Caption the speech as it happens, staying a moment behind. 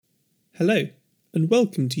Hello, and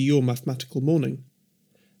welcome to your mathematical morning.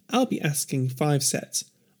 I'll be asking 5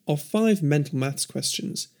 sets of 5 mental maths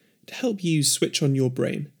questions to help you switch on your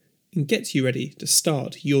brain and get you ready to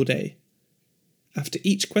start your day. After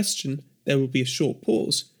each question, there will be a short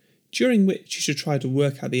pause, during which you should try to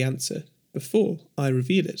work out the answer before I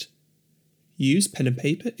reveal it. Use pen and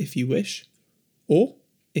paper if you wish, or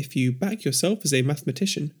if you back yourself as a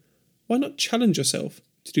mathematician, why not challenge yourself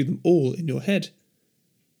to do them all in your head?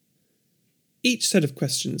 Each set of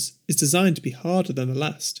questions is designed to be harder than the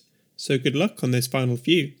last, so good luck on those final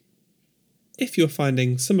few. If you're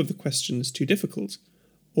finding some of the questions too difficult,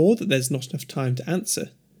 or that there's not enough time to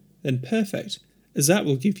answer, then perfect, as that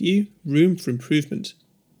will give you room for improvement.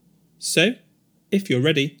 So, if you're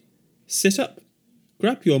ready, sit up,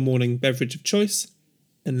 grab your morning beverage of choice,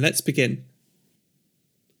 and let's begin.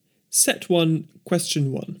 Set 1,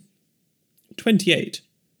 question 1. 28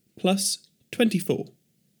 plus 24.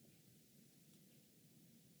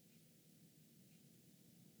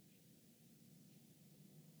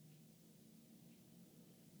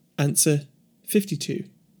 Answer 52.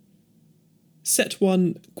 Set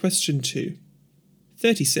 1, question 2.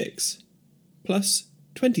 36 plus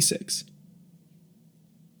 26.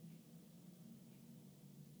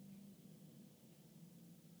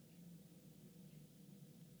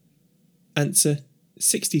 Answer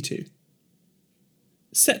 62.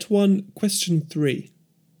 Set 1, question 3.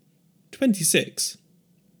 26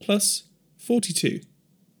 plus 42.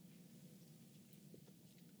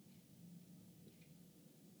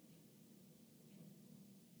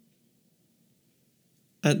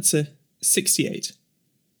 Answer 68.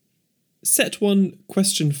 Set 1,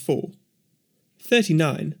 question 4.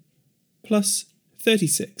 39 plus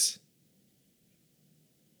 36.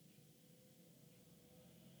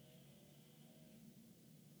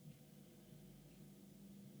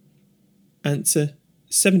 Answer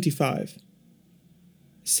 75.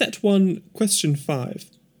 Set 1, question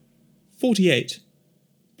 5. 48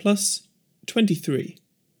 plus 23.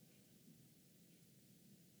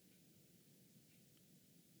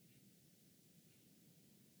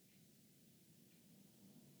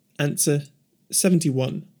 Answer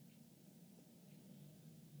 71.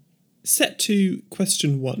 Set 2,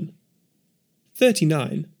 question 1.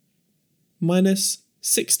 39 minus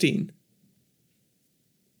 16.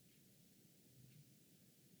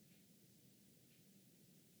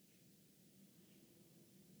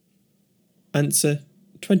 Answer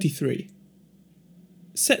 23.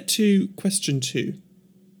 Set 2, question 2.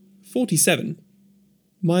 47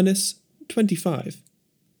 minus 25.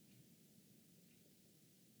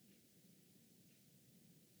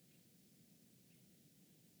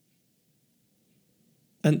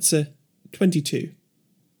 Answer 22.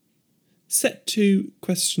 Set 2,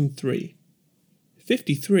 question 3.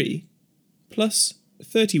 53 plus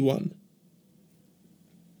 31.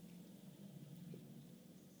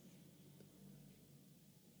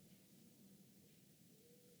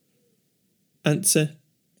 Answer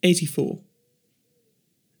 84.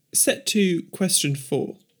 Set 2, question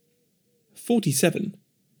 4. 47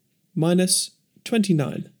 minus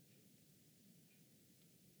 29.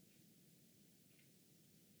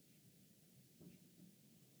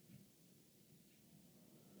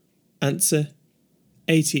 Answer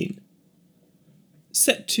 18.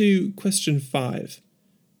 Set 2, question 5.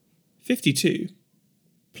 52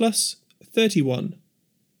 plus 31.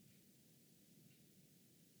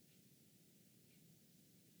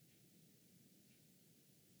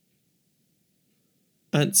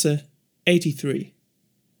 Answer 83.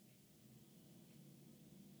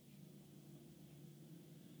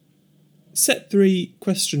 Set 3,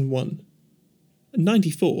 question 1.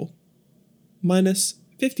 94 minus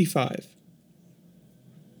 55.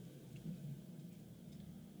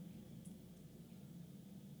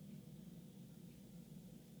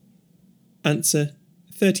 Answer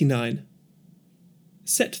 39.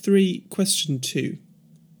 Set 3, question 2.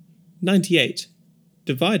 98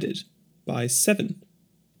 divided by 7.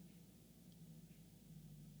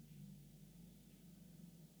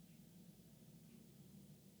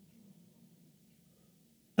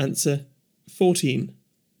 Answer 14.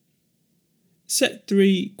 Set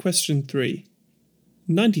 3, question 3.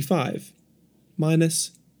 95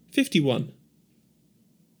 minus 51.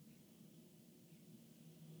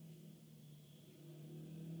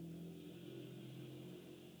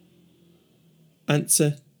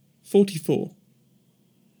 Answer 44.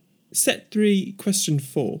 Set 3, question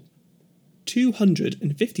 4.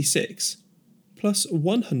 256 plus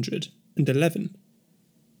 111.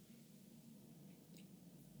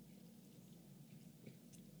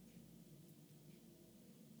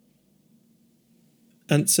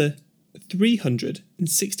 Answer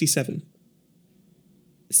 367.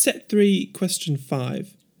 Set 3, question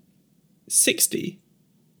 5. 60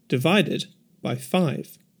 divided by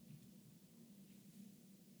 5.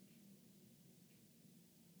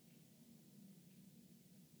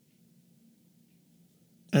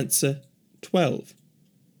 Answer 12.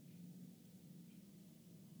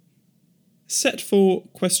 Set 4,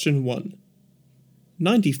 question 1.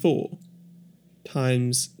 94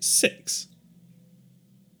 times 6.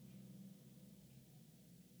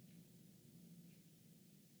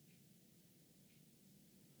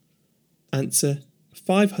 Answer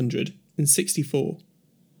 564.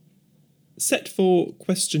 Set 4,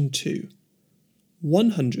 question 2.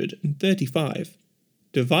 135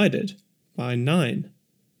 divided by 9.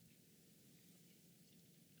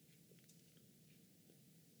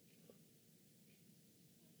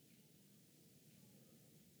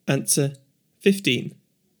 Answer 15.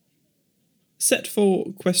 Set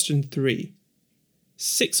 4, question 3.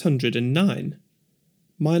 609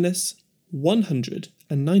 minus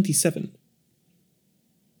 197.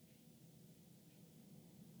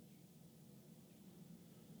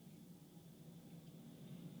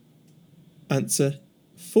 Answer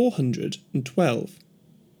 412.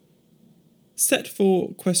 Set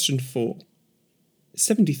 4, question 4.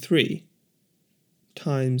 73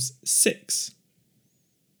 times 6.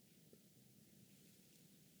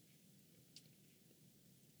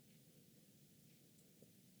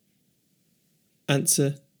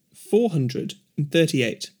 Answer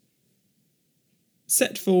 438.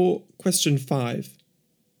 Set 4, question 5.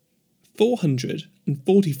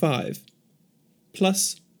 445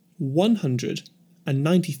 plus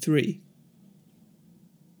 193.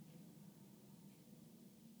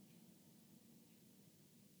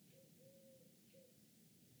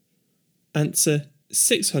 Answer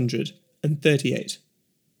 638.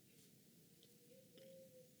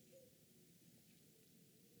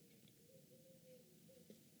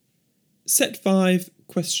 Set 5,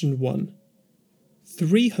 question 1.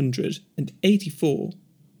 384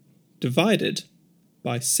 divided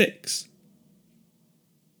by 6.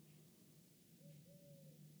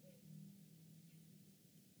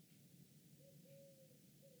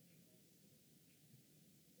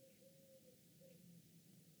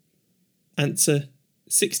 Answer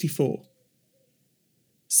 64.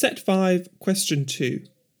 Set 5, question 2.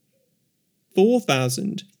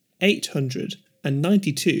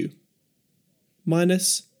 4,892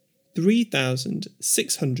 minus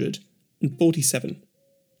 3,647.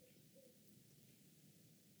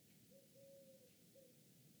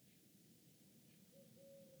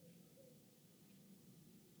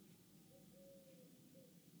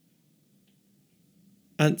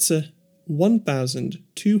 Answer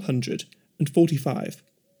 1,245.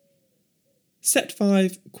 Set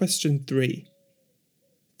 5, question 3.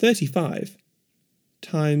 35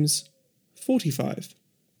 times 45.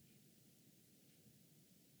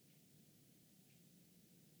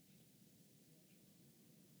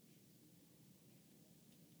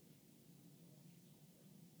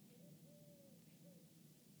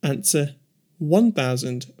 Answer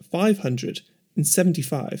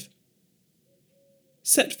 1,575.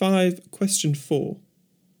 Set 5, question 4.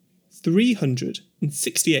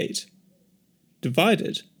 368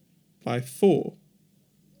 divided by 4.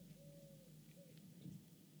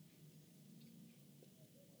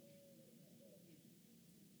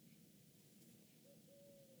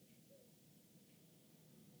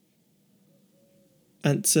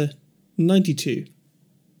 Answer 92.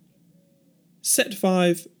 Set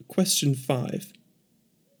 5, question 5.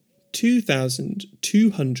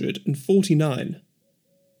 2,249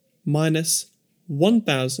 minus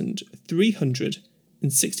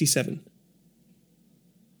 1,367.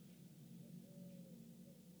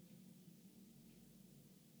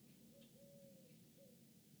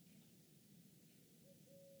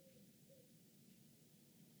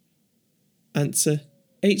 Answer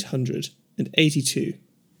 882.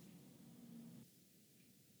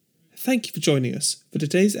 Thank you for joining us for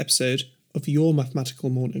today's episode of Your Mathematical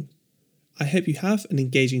Morning. I hope you have an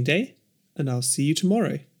engaging day, and I'll see you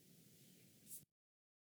tomorrow.